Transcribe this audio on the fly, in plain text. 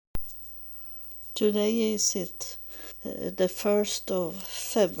Today is the 1st of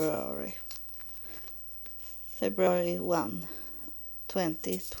February 1,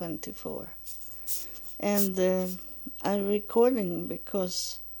 2024. And I'm recording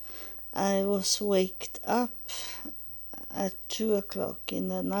because I was waked up at 2 o'clock in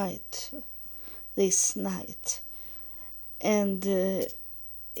the night, this night. And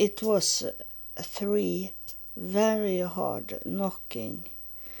it was 3 very hard knocking.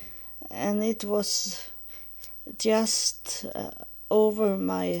 And it was just over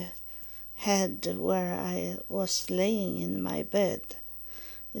my head where I was laying in my bed.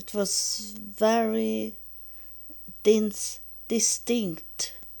 It was very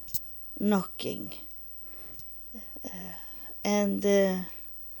distinct knocking, and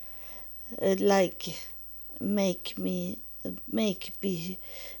like make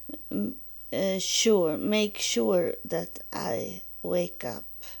sure that I wake up.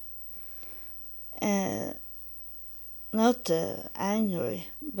 Not angry,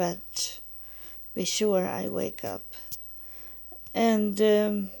 but be sure I wake up. And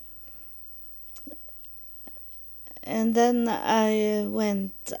then I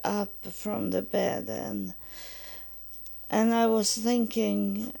went up from the bed and I was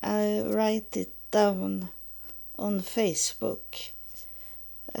thinking, I write it down on Facebook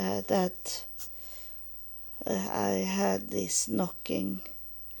that I had this knocking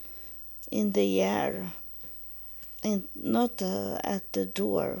in the air, not at the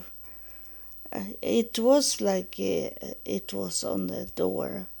door. It was like it was on the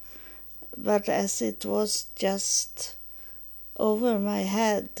door, but as it was just over my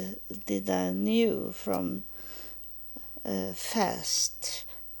head, did I knew from fast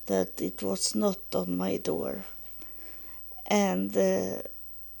that it was not on my door. And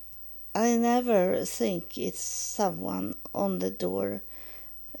I never think it's someone on the door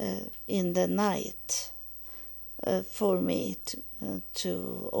in the night for me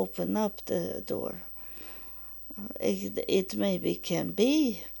to open up the door. It maybe can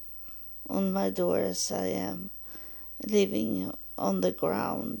be on my door as I am living on the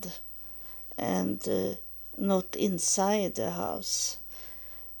ground and not inside the house.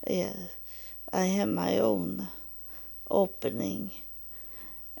 Yeah, I have my own opening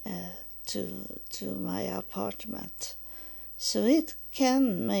to my apartment. So it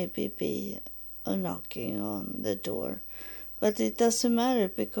can maybe be a knocking on the door, but it doesn't matter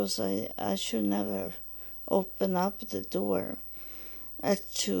because I should never open up the door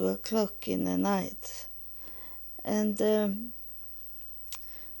at 2 o'clock in the night. And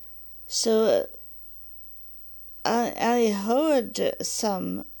so I heard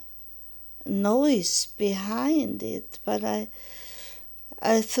some noise behind it, but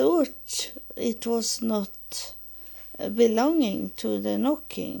I thought it was not belonging to the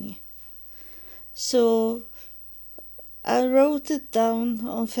knocking. So I wrote it down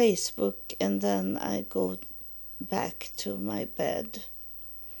on Facebook and then I go back to my bed.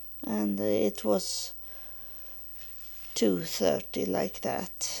 And it was 2:30 like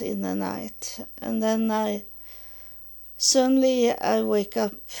that in the night. And then suddenly I wake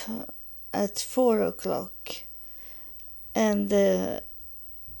up at 4 o'clock and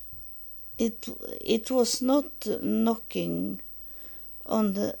it was not knocking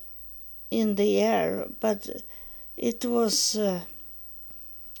in the air, but it was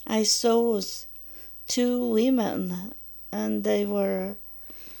I saw 2 women and they were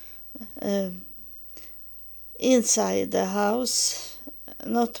inside the house,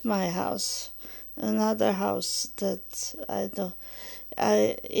 not my house, another house that I don't.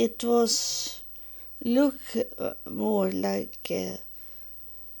 It was look more like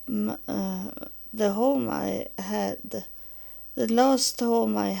the home I had, the last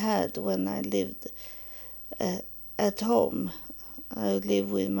home I had when I lived at home. I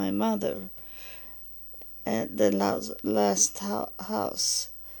lived with my mother at the last house,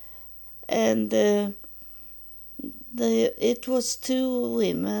 and it was 2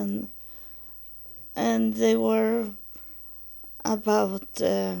 women, and they were about.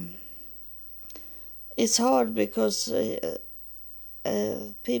 It's hard because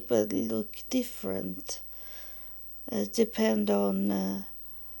people look different. Depend on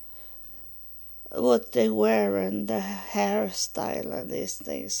what they wear and the hairstyle and these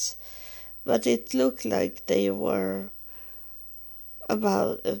things. But it looked like they were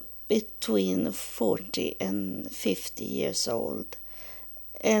about between 40 and 50 years old.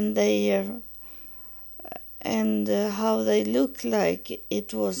 And how they looked like,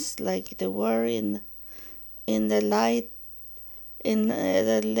 it was like they were in the late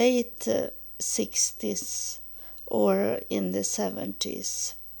 60s or in the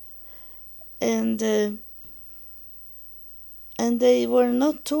 70s. and they were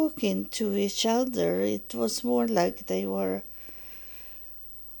not talking to each other. It was more like they were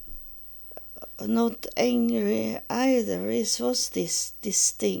not angry either. It was this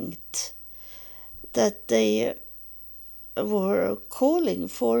distinct that they were calling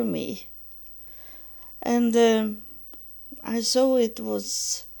for me. And I saw it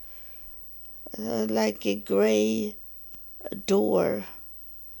was like a gray door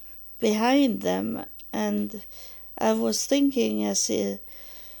behind them, and I was thinking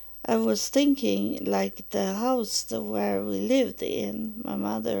like the house where we lived in, my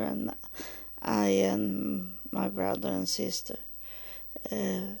mother and I and my brother and sister.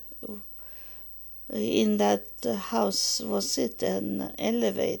 In that house was it an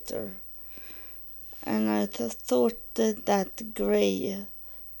elevator, and I thought that gray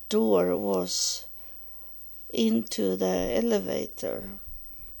door was into the elevator,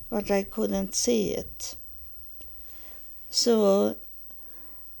 but I couldn't see it. So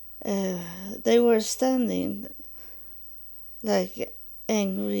they were standing like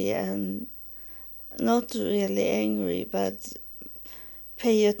angry, and not really angry, but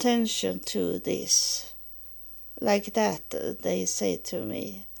pay attention to this. Like that, they say to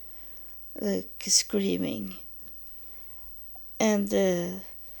me, like screaming. And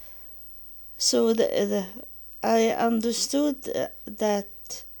so I understood that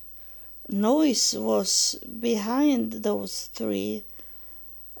noise was behind those three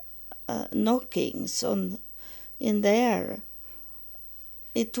knockings in the air.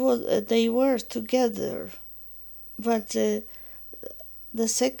 It was they were together, but the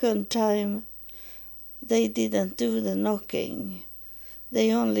second time they didn't do the knocking.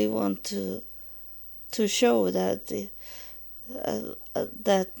 They only want to show that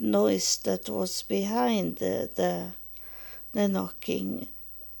that noise that was behind the knocking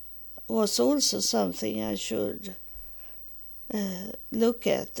was also something I should look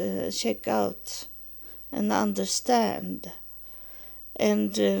at, check out, and understand.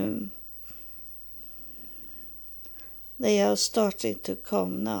 And they are starting to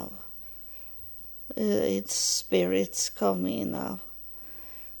come now. It's spirits coming now.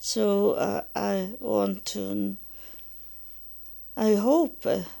 So I want it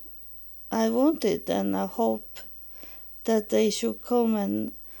and I hope that they should come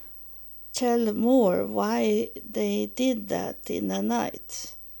and tell more why they did that in the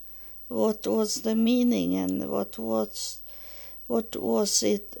night. What was the meaning, and what was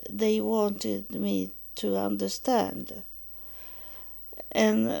it they wanted me to understand.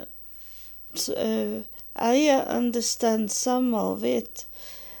 And I understand some of it,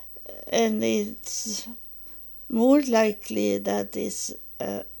 and it's more likely that it's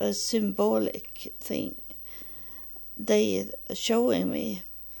a symbolic thing they showing me.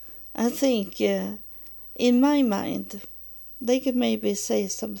 I think in my mind they can maybe say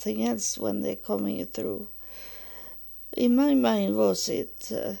something else when they're coming through. In my mind was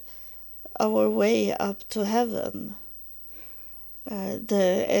it our way up to heaven.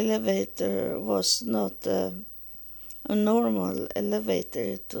 The elevator was not a normal elevator,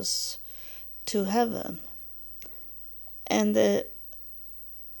 it was to heaven. And I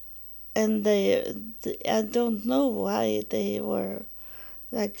don't know why they were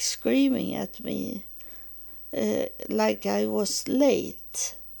like screaming at me, like I was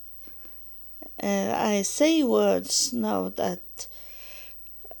late. I say words now that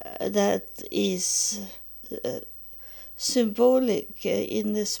is symbolic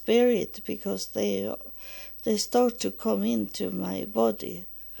in the spirit, because they start to come into my body.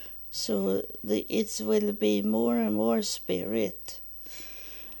 So it will be more and more spirit.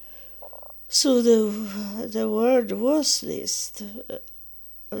 So the word was this.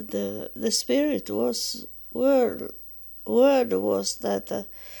 The spirit was word was that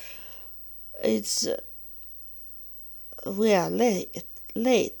it's we are late.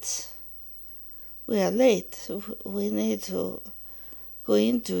 We are late. We need to go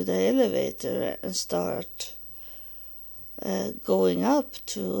into the elevator and start going up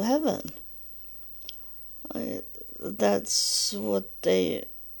to heaven. That's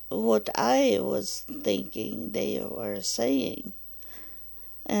what I was thinking they were saying.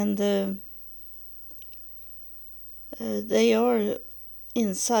 And they are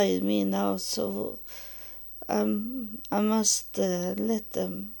inside me now, so I must let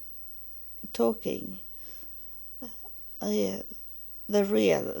them talking, the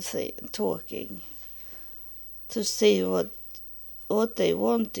real thing, talking, to see what they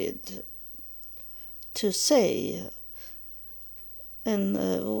wanted to say, and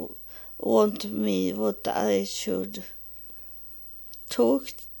want me what I should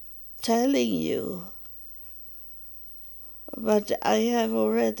talk telling you, but I have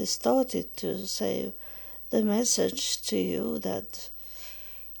already started to say the message to you that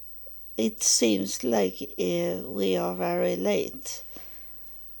it seems like we are very late,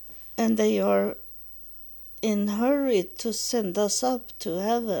 and they are in hurry to send us up to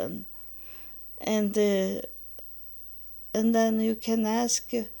heaven, and then you can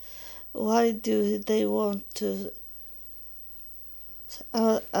ask, why do they want to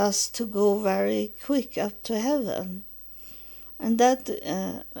us to go very quick up to heaven? And that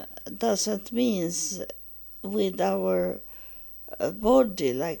doesn't mean with our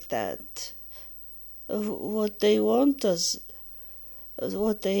body like that. What they want us,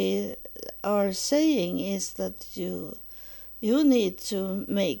 what they are saying is that you need to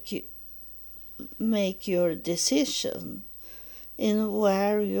make your decision in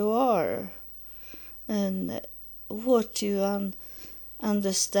where you are and what you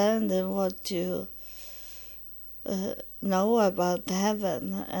understand and what you know about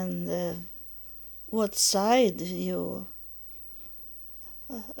heaven, and what side you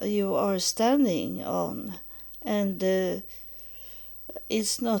are standing on. And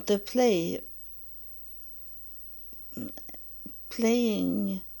it's not a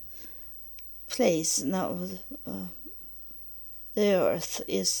playing place now. The earth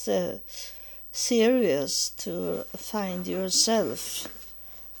is serious to find yourself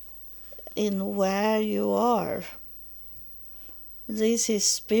in where you are. This is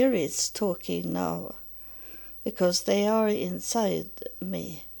spirits talking now, because they are inside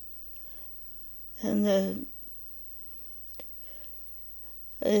me. And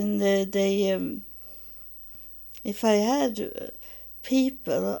they, if I had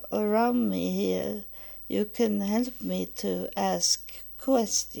people around me here, you can help me to ask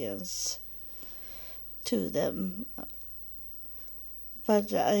questions to them.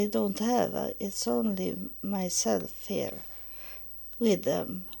 But I don't have, it's only myself here with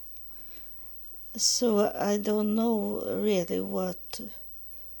them. So I don't know really what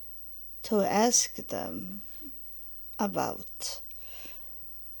to ask them about.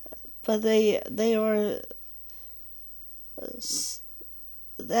 But they are,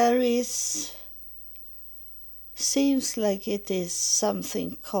 seems like it is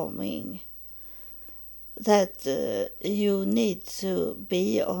something coming, that you need to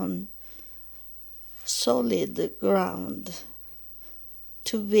be on solid ground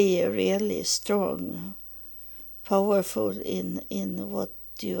to be really strong, powerful in what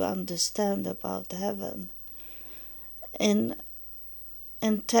you understand about heaven. And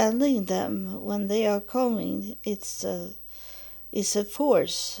telling them when they are coming, it's a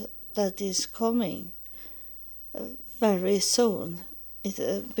force that is coming very soon.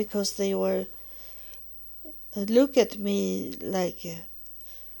 Because they were look at me like,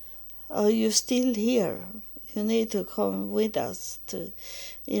 are you still here? You need to come with us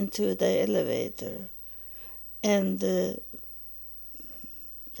into the elevator. And they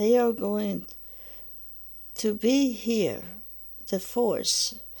are going to be here, the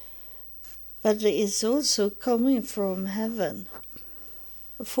force. But it's also coming from heaven,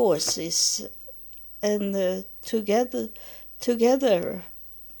 forces, and together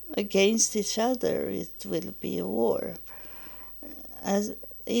against each other it will be a war. As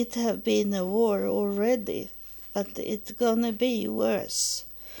it have been a war already, but it's gonna be worse.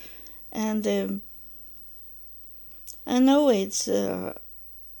 And I know it's the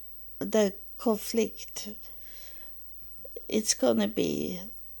conflict. It's gonna be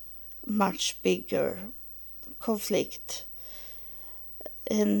much bigger conflict,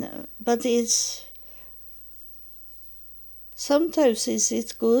 but it's sometimes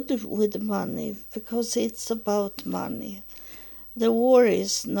it's good with money, because it's about money. The war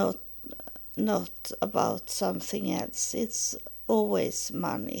is not about something else. It's always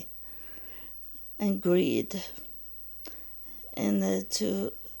money and greed, and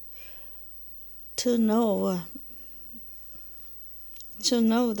to know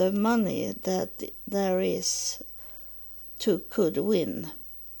the money that there is could win.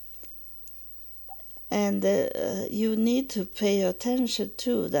 And you need to pay attention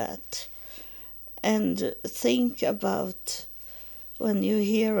to that and think about when you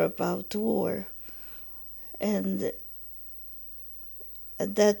hear about war, and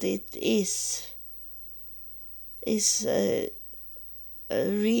that it is a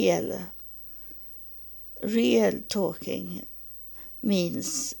real talking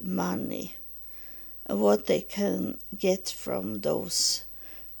means money, what they can get from those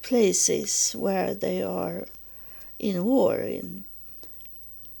places where they are in war in.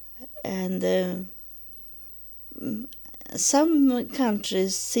 And some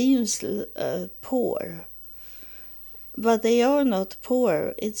countries seems poor, but they are not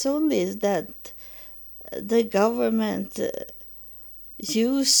poor. It's only that the government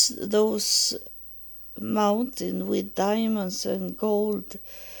use those mountains with diamonds and gold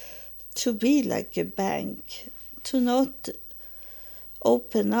to be like a bank, to not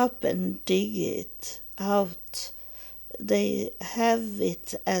open up and dig it out. They have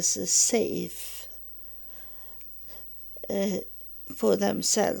it as a safe for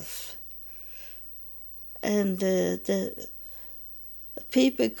themselves. And the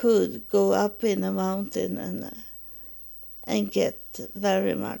people could go up in a mountain and get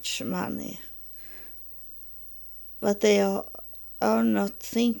very much money. But they are not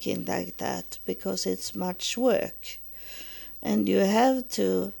thinking like that because it's much work. And you have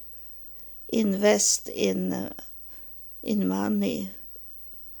to invest in money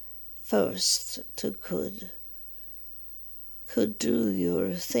first to could do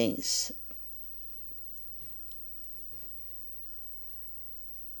your things.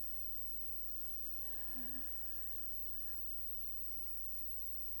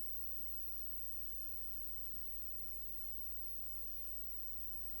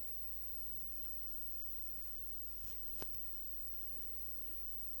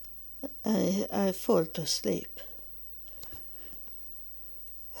 I fall to sleep.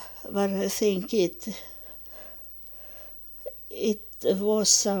 But I think it was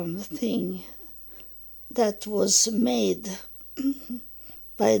something that was made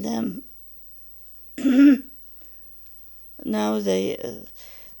by them. Now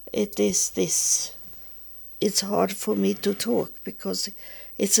it is this. It's hard for me to talk because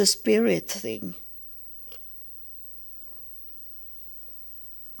it's a spirit thing.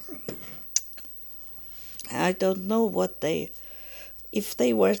 I don't know if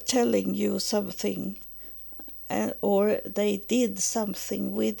they were telling you something or they did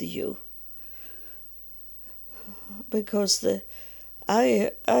something with you. Because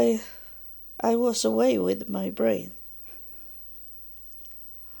I was away with my brain.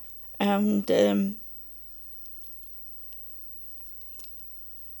 And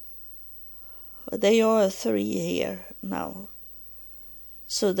they are 3 here now.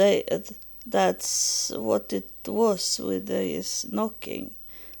 So that's what it was with this knocking,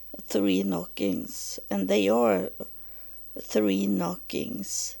 3 knockings, and they are 3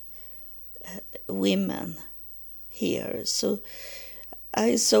 knockings, women here. So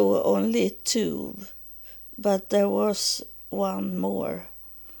I saw only 2, but there was one more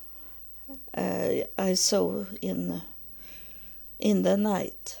I saw in the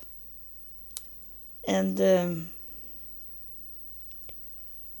night. And a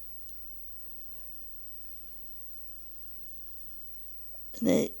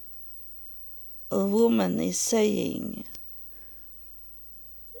woman is saying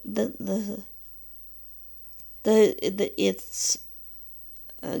that it's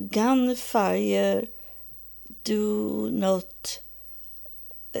gunfire do not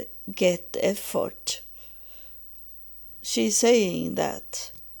get effort. She's saying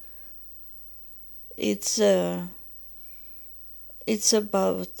that it's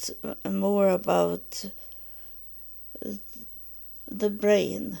about more about the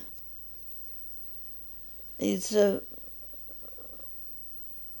brain. It's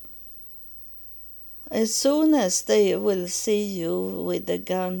as soon as they will see you with the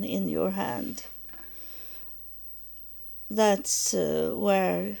gun in your hand, that's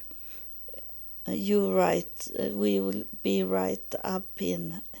where we will be right up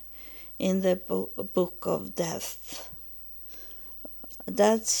in the book of death.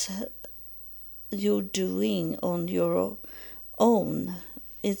 That's you doing on your own.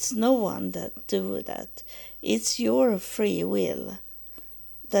 It's no one that do that. It's your free will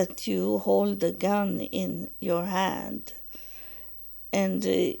that you hold the gun in your hand. And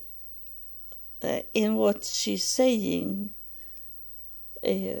in what she's saying,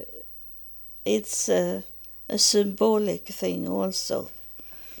 it's a symbolic thing also,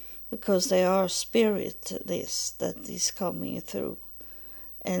 because they are spirit that is coming through.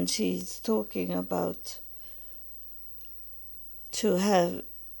 And she's talking about to have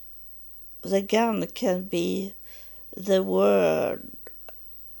the gun can be the word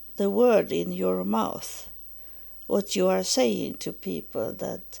in your mouth, what you are saying to people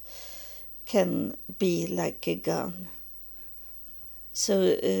that can be like a gun.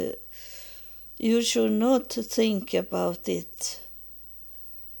 So you should not think about it.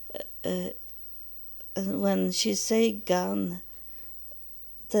 And when she say gun,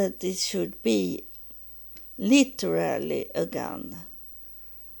 that it should be literally a gun.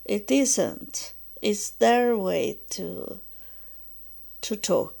 It isn't. it's their way to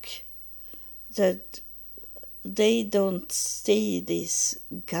talk, that they don't see this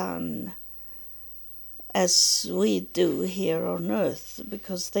gun as we do here on earth,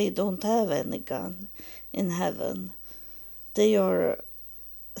 because they don't have any gun in heaven. They are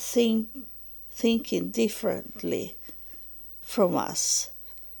thinking differently from us,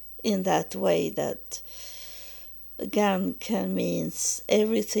 in that way that a gun can mean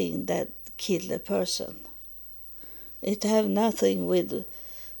everything that kill a person. It have nothing with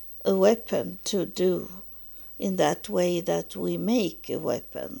a weapon to do in that way that we make a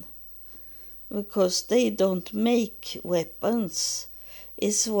weapon, because they don't make weapons.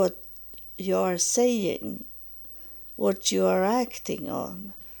 It's what you are saying, what you are acting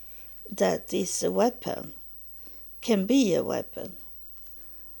on, that is a weapon, can be a weapon.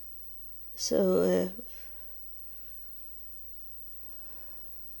 So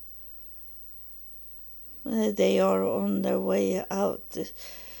they are on their way out.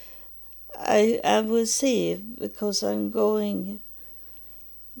 I will see, because I'm going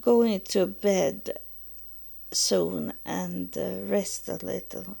to bed soon and rest a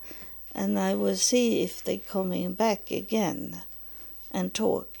little, and I will see if they're coming back again and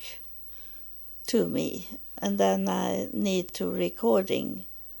talk to me, and then I need to recording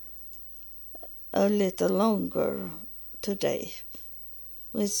a little longer today.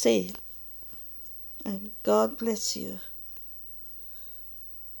 We'll see. And God bless you.